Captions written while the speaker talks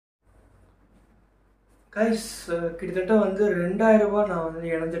Guys கிட்டத்தட்ட வந்து 2000 ரூபாய் நான் வந்து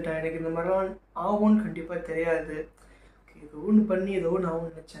இழந்துட்டேன். எனக்கு இந்த மாதிரிலாம் ஆகும்னு கண்டிப்பாக தெரியாது. ஏதோ ஒன்று பண்ணி ஏதோ ஒன்று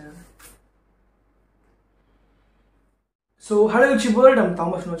ஆகும்னு நினச்சேன். ஸோ ஹலோ வேர்ல்ட், நம்ம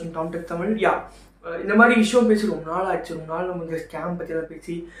தாமஸ் வாட்சிங் டாம்டெக் தமிழ். இந்த மாதிரி விஷயம் பேசி ரொம்ப நாள் ஆச்சு. ரொம்ப நாள் நம்ம இந்த ஸ்கேம் பற்றிலாம்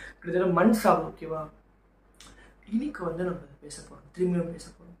பேசி கிட்டத்தட்ட மந்த்ஸ் ஆகும். ஓகேவா, இன்னைக்கு வந்து நம்ம பேச போகிறோம், திரும்பியும் பேச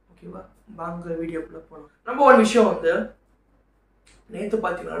போகிறோம். ஓகேவா, வாங்க வீடியோக்குள்ளே போகலாம். நம்ம ஒரு விஷயம் வந்து நேற்று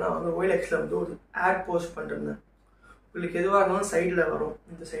பார்த்தீங்கன்னா நான் வந்து OLXல வந்து ஒரு ஆட் போஸ்ட் பண்ணிருந்தேன். உங்களுக்கு எதுவாக இருந்தாலும் சைடில் வரும்,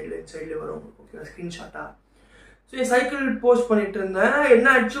 இந்த சைடில் வரும். ஓகேவா, ஸ்க்ரீன்ஷாட்டாக. ஸோ என் சைக்கிள் போஸ்ட் பண்ணிட்டு இருந்தேன். என்ன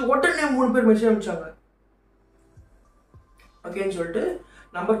ஆச்சு, உடனே 3 பேர் மெசேஜ் அனுப்பிச்சாங்க. ஓகேன்னு சொல்லிட்டு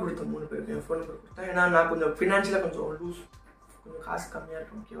நம்பர் கொடுத்தேன். 3 பேருக்கு என் ஃபோன் நம்பர் கொடுத்தேன். ஏன்னா நான் கொஞ்சம் ஃபினான்ஷியலாக கொஞ்சம் லூஸ், கொஞ்சம் காசு கம்மியாக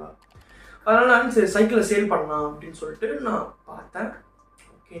இருக்கும். ஓகேவா, அதனால் நான் சரி சைக்கிளை சேல் பண்ணலாம் அப்படின்னு சொல்லிட்டு நான் பார்த்தேன்.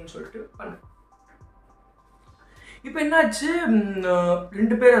 ஓகேன்னு சொல்லிட்டு பண்ணேன். இப்போ என்னாச்சு,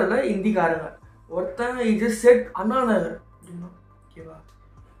 2 பேர் அதில் ஹிந்திக்காரங்க. ஒருத்தன் இது செட் அண்ணா நகர் அப்படின்னா. ஓகேவா,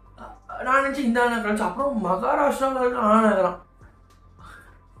 நான் நினச்சி இந்தா நகர், அப்புறம் மகாராஷ்டிராவில் இருக்க அண்ணா நகரம்.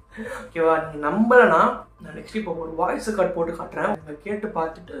 ஓகேவா, நீங்கள் நம்பலைன்னா நான் நெக்ஸ்ட் இப்போ ஒரு வாய்ஸ் ரெக்கார்ட் போட்டு காட்டுறேன். நீங்கள் கேட்டு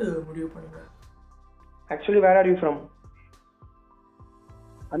பார்த்துட்டு முடிவு பண்ணுங்கள். Actually where are you from?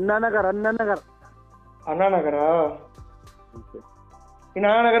 Anna Nagar Anna Nagar Anna Nagra? In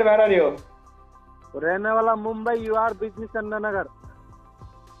Anna Nagar where are you? रहने वाला Mumbai, you are business Anna Nagar.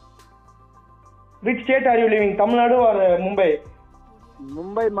 Which state are you living? Tamil Nadu or Mumbai?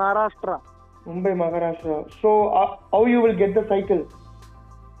 Mumbai, Maharashtra. Mumbai, Maharashtra. So how you will get the cycle?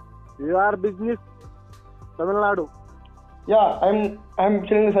 You are business Tamil Nadu. Yeah, I'm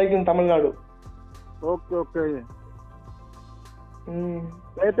selling the cycle in Tamil Nadu. Okay.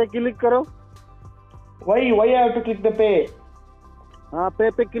 पे पे click करो. Why I have to click the pay? हाँ, पे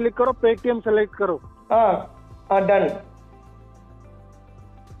पे click करो, Paytm select करो. Done.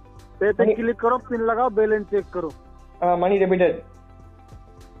 पे पे क्लिक करो, पिन लगाओ, बैलेंस चेक करो. Money debited.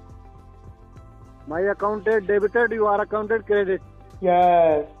 My accounted debited, you are accounted credit.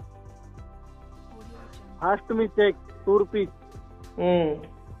 Yes. Ask me check 2 rupees.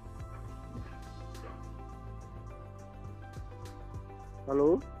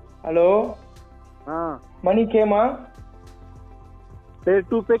 Hello. हाँ, मनी came? पे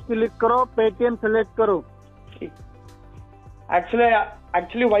टू पे क्लिक करो, पेटीएम सेलेक्ट करो.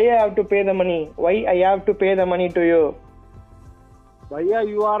 Actually why I have to pay the money? Why I have to pay the money to you? भैया,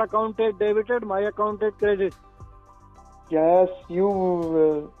 you are accounted debited, my accounted credit. Yes, you.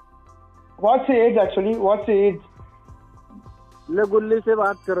 What's the age actually? What's the age? ले गुल्ली से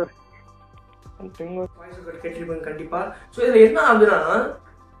बात करो. கண்டிப்பா. So இதில் என்ன ஆகுதுன்னா,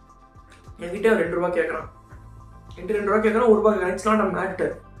 என்கிட்ட 2 ரூபா கேட்குறான். 2 ரூபா கேட்குறான், 1 ரூபா கேட்குறான். It's not a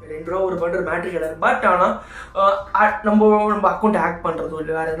matter. 2 ரூபா 1 ரூபான்ற மேட்டர் கிடையாது. பட் ஆனால் நம்ம அக்கௌண்ட் ஹேக் பண்ணுறதோ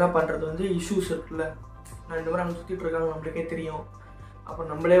இல்லை வேறு எதனா பண்ணுறது வந்து இஷ்யூஸ் இருக்குல்ல. நான் இந்த மாதிரி அவங்க சுற்றிட்டு இருக்காங்க, நம்மளுக்கே தெரியும். அப்போ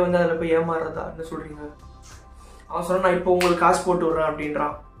நம்மளே வந்து அதில் போய் ஏமாறுறதா என்ன சொல்கிறீங்க? அவன் சொன்னால் நான் இப்போ உங்களுக்கு காசு போட்டு விட்றேன்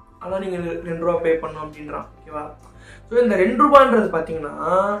அப்படின்றான். ஆனால் நீங்கள் 2 ரூபா பே பண்ணணும் அப்படின்றான். ஓகேவா, ஸோ இந்த 2 ரூபான்றது பார்த்தீங்கன்னா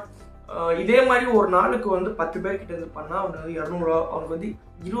இதே மாதிரி ஒரு நாளுக்கு வந்து 10 பேர்கிட்ட இருந்து பண்ணால் அவனுக்கு வந்து 200 ரூபா, அவனுக்கு வந்து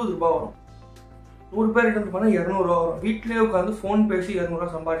 20 ரூபா வரும். 100 பேர்கிட்ட இருந்து பண்ணால் 200 ரூபா வரும். வீட்டிலே உட்காந்து ஃபோன் பேசி 200 ரூபா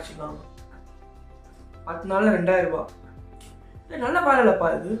சம்பாதிச்சுக்கலாம். 10 நாளில் 2000 ரூபா. நல்ல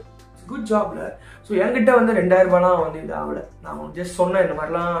வேலைலப்பா, இது குட் ஜாப்ல. ஸோ என்கிட்ட வந்து 2000 ரூபாலாம் வந்து இது ஆகலை. நான் ஜஸ்ட் சொன்னேன், இந்த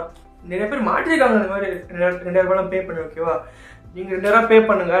மாதிரிலாம் நிறைய பேர் மாட்டிருக்காங்க. இந்த மாதிரி 2000 ரூபாலாம் பே பண்ணு. ஓகேவா, நீங்கள் 2000 ரூபா பே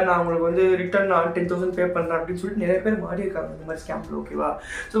பண்ணுங்க, நான் உங்களுக்கு வந்து ரிட்டர்ன் 10,000 பே பண்ணுறேன் அப்படின்னு சொல்லிட்டு நிறைய பேர் மாட்டிருக்காங்க இந்த மாதிரி ஸ்கேம்ல. ஓகேவா,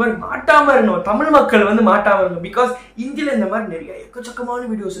 ஸோ மாதிரி மாட்டாமல் இருந்தோம், தமிழ் மக்கள் வந்து மாட்டாமல் இருந்தோம். பிகாஸ் இந்தியில் இந்த மாதிரி நிறைய எக்கச்சக்கமான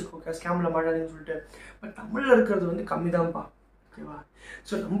வீடியோஸ் இருக்கும். ஓகே, ஸ்கேமில் மாட்டாதுன்னு சொல்லிட்டு. பட் தமிழில் இருக்கிறது வந்து கம்மி தான்ப்பா. ஓகேவா,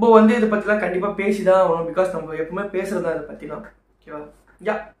 ஸோ நம்ம வந்து இதை பற்றிலாம் கண்டிப்பாக பேசி தான் ஆகணும். பிகாஸ் நம்ம எப்பவுமே பேசுறது தான் இதை பற்றிலாம். ஓகேவா,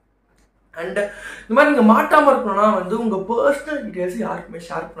 அண்ட் இந்த மாதிரி நீங்கள் மாட்டாமல் இருக்கணும்னா வந்து உங்கள் பர்சனல் டீட்டெயில்ஸ் யாருக்குமே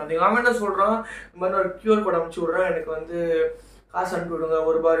ஷேர் பண்ணாதீங்க. அவன் என்ன சொல்கிறான், இந்த மாதிரி ஒரு QR கோட் அனுப்பிச்சி விட்றேன், எனக்கு வந்து காசு அனுப்பி விடுங்க,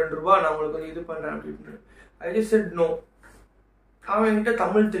 1 ரூபா 2 ரூபா, நான் உங்களுக்கு வந்து இது பண்ணுறேன் அப்படின்னு. I just said no. அவன் என்கிட்ட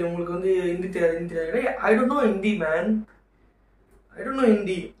தமிழ் தெரியும், உங்களுக்கு வந்து ஹிந்தி தெரியாது. I don't know Hindi man, I don't know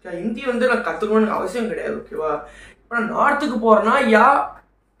Hindi. Hindi வந்து நான் கற்றுக்கணும்னு அவசியம் கிடையாது. ஓகேவா, இப்போ நான் நார்த்துக்கு போகிறேன்னா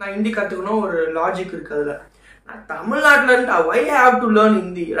நான் ஹிந்தி கற்றுக்கணும், ஒரு லாஜிக் இருக்குது அதில். நான் தமிழ்நாட்டில் இருந்து why I have to learn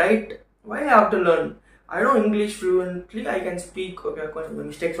Hindi, right? Why I have to learn? I know English fluently, I can speak. Okay, கொஞ்சம்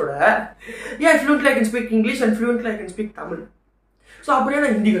மிஸ்டேக்ஸோட. Fluently I can speak English and fluently I can speak Tamil. So அப்படியே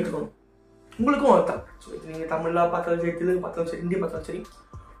நான் ஹிந்தி கற்றுக்கணும். உங்களுக்கும் அர்த்தம். So இது நீங்கள் தமிழில் பார்த்தாலும் சரி, தெலுங்கு பார்த்தாலும் சரி, ஹிந்தி பார்த்தாலும் சரி,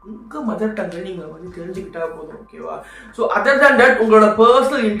 உங்கள் மதர் டங்கில் நீங்கள் வந்து தெரிஞ்சுக்கிட்டா போதும். ஓகேவா, ஸோ அதர் தேன் தட் உங்களோட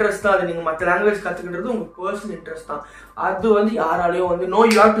பர்சனல் இன்ட்ரெஸ்ட் தான். அது நீங்கள் மற்ற லாங்குவேஜ் கற்றுக்கிட்டது உங்கள் பர்சனல் இன்ட்ரெஸ்ட் தான். அது வந்து யாராலையும் வந்து நோ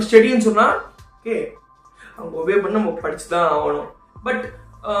யூ ஹேவ் டு ஸ்டடின்னு சொன்னால் ஓகே அவங்க ஒபே பண்ணி நம்ம படிச்சு தான் ஆகணும். But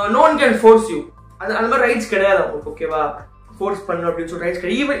no one can force you. அந்த மாதிரி ரைட்ஸ் கிடையாது உங்களுக்கு, ஓகேவா? ஃபோர்ஸ் பண்ணணும் அப்படின்னு சொல்லி ரைட்ஸ்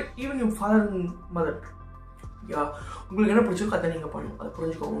கிடையாது. Even you father and mother, ஓகேவா? உங்களுக்கு என்ன பிடிச்சிருக்கோ அதை நீங்கள் பண்ணணும், அதை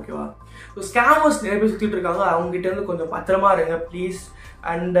புரிஞ்சுக்கோங்க, ஓகேவா? ஸோ ஸ்கேமர்ஸ் நிறைய பேர் சுற்றிட்டு இருக்காங்க, அவங்ககிட்ட இருந்து கொஞ்சம் பத்திரமா இருங்க ப்ளீஸ்.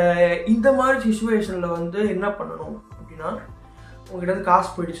 அண்ட் இந்த மாதிரி சுச்சுவேஷனில் வந்து என்ன பண்ணணும் அப்படின்னா, உங்ககிட்ட வந்து காசு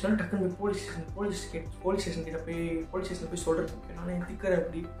போயிடுச்சுன்னா டக்குன்னு போலீஸ் ஸ்டேஷன் கிட்ட போய் சொல்கிறது, ஓகே? நான் என் திக்கர்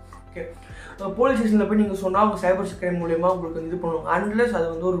அப்படி, ஓகே? போலீஸ் ஸ்டேஷனில் போய் நீங்கள் சொன்னால் அவங்க சைபர் கிரைம் மூலயமா உங்களுக்கு இது பண்ணுவாங்க. அன்லெஸ் அது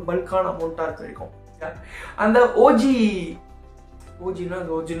வந்து ஒரு பல்கான அமௌண்ட்டாக இருக்க வரைக்கும். அந்த ஓஜின்னா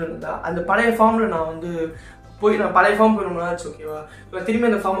அந்த ஒரிஜினல் தான் அந்த பழைய ஃபார்மில் நான் வந்து நான் பழைய ஃபார்ம் போயிடணும்னா ஆச்சு, ஓகேவா? இப்போ திரும்பி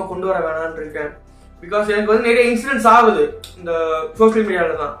அந்த ஃபார்மை கொண்டு வர வேணான்னு இருக்கேன். பிகாஸ் எனக்கு வந்து நிறைய இன்சிடென்ட்ஸ் ஆகுது இந்த சோஷியல்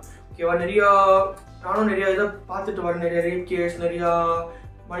மீடியாவில் தான், ஓகேவா? நானும் நிறைய இதை பார்த்துட்டு வரேன், நிறைய ரேப் கேஸ், நிறையா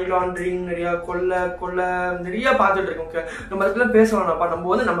மணி லாண்ட்ரிங், நிறையா கொள்ளை நிறையா பார்த்துட்டு இருக்கேன், ஓகே? நம்ம அதுக்கெல்லாம் பேச வேணாம்ப்பா, நம்ம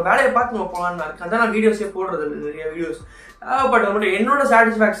வந்து நம்ம வேலையை பார்த்து நம்ம போகலான்னு இருக்கு. அதான் நான் வீடியோஸே போடுறது இல்லை, நிறைய வீடியோஸ். பட் நம்மளுடைய என்னோட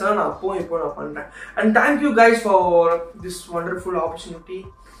சாட்டிஸ்ஃபேக்ஷன் நான் இப்போ நான் பண்ணுறேன். And thank you guys for this wonderful opportunity.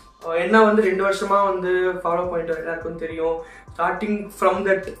 என்ன வந்து 2 வருஷமா வந்து ஃபாலோ பண்ணிட்டு எல்லாருக்கும் தெரியும். ஸ்டார்டிங் ஃப்ரம்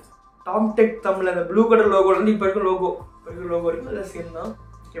தட் டாம்டெக் தமிழ் அந்த ப்ளூ கலர் லோகோ வந்து இப்போ இருக்க லோகோ வரைக்கும் எல்லாம் சேம் தான்,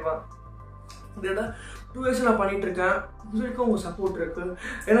 ஓகேவா? இதோட 2 இயர்ஸ் நான் பண்ணிட்டு இருக்கேன். இது வரைக்கும் உங்கள் சப்போர்ட் இருக்கு.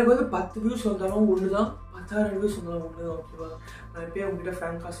 எனக்கு வந்து 10 வியூஸ் வந்தாலும் ஒன்று தான், 10,000 வியூஸ் வந்தாலும் ஒன்று தான், ஓகேவா? நான் இப்போயே உங்ககிட்ட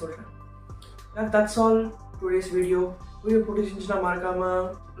ஃப்ராங்காக சொல்கிறேன். தட்ஸ் ஆல் டுடேஸ் வீடியோ பிடிச்சிருந்துச்சுன்னா மறக்காமல்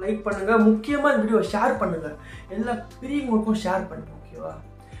லைக் பண்ணுங்கள். முக்கியமாக இந்த வீடியோ ஷேர் பண்ணுங்கள், எல்லா பெரியவங்களுக்கும் ஷேர் பண்ணுங்கள், ஓகேவா?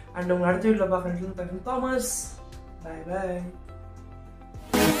 அண்ட் உங்கள் அடுத்த வீட்டில் பார்க்குறேன் தாமஸ். பை.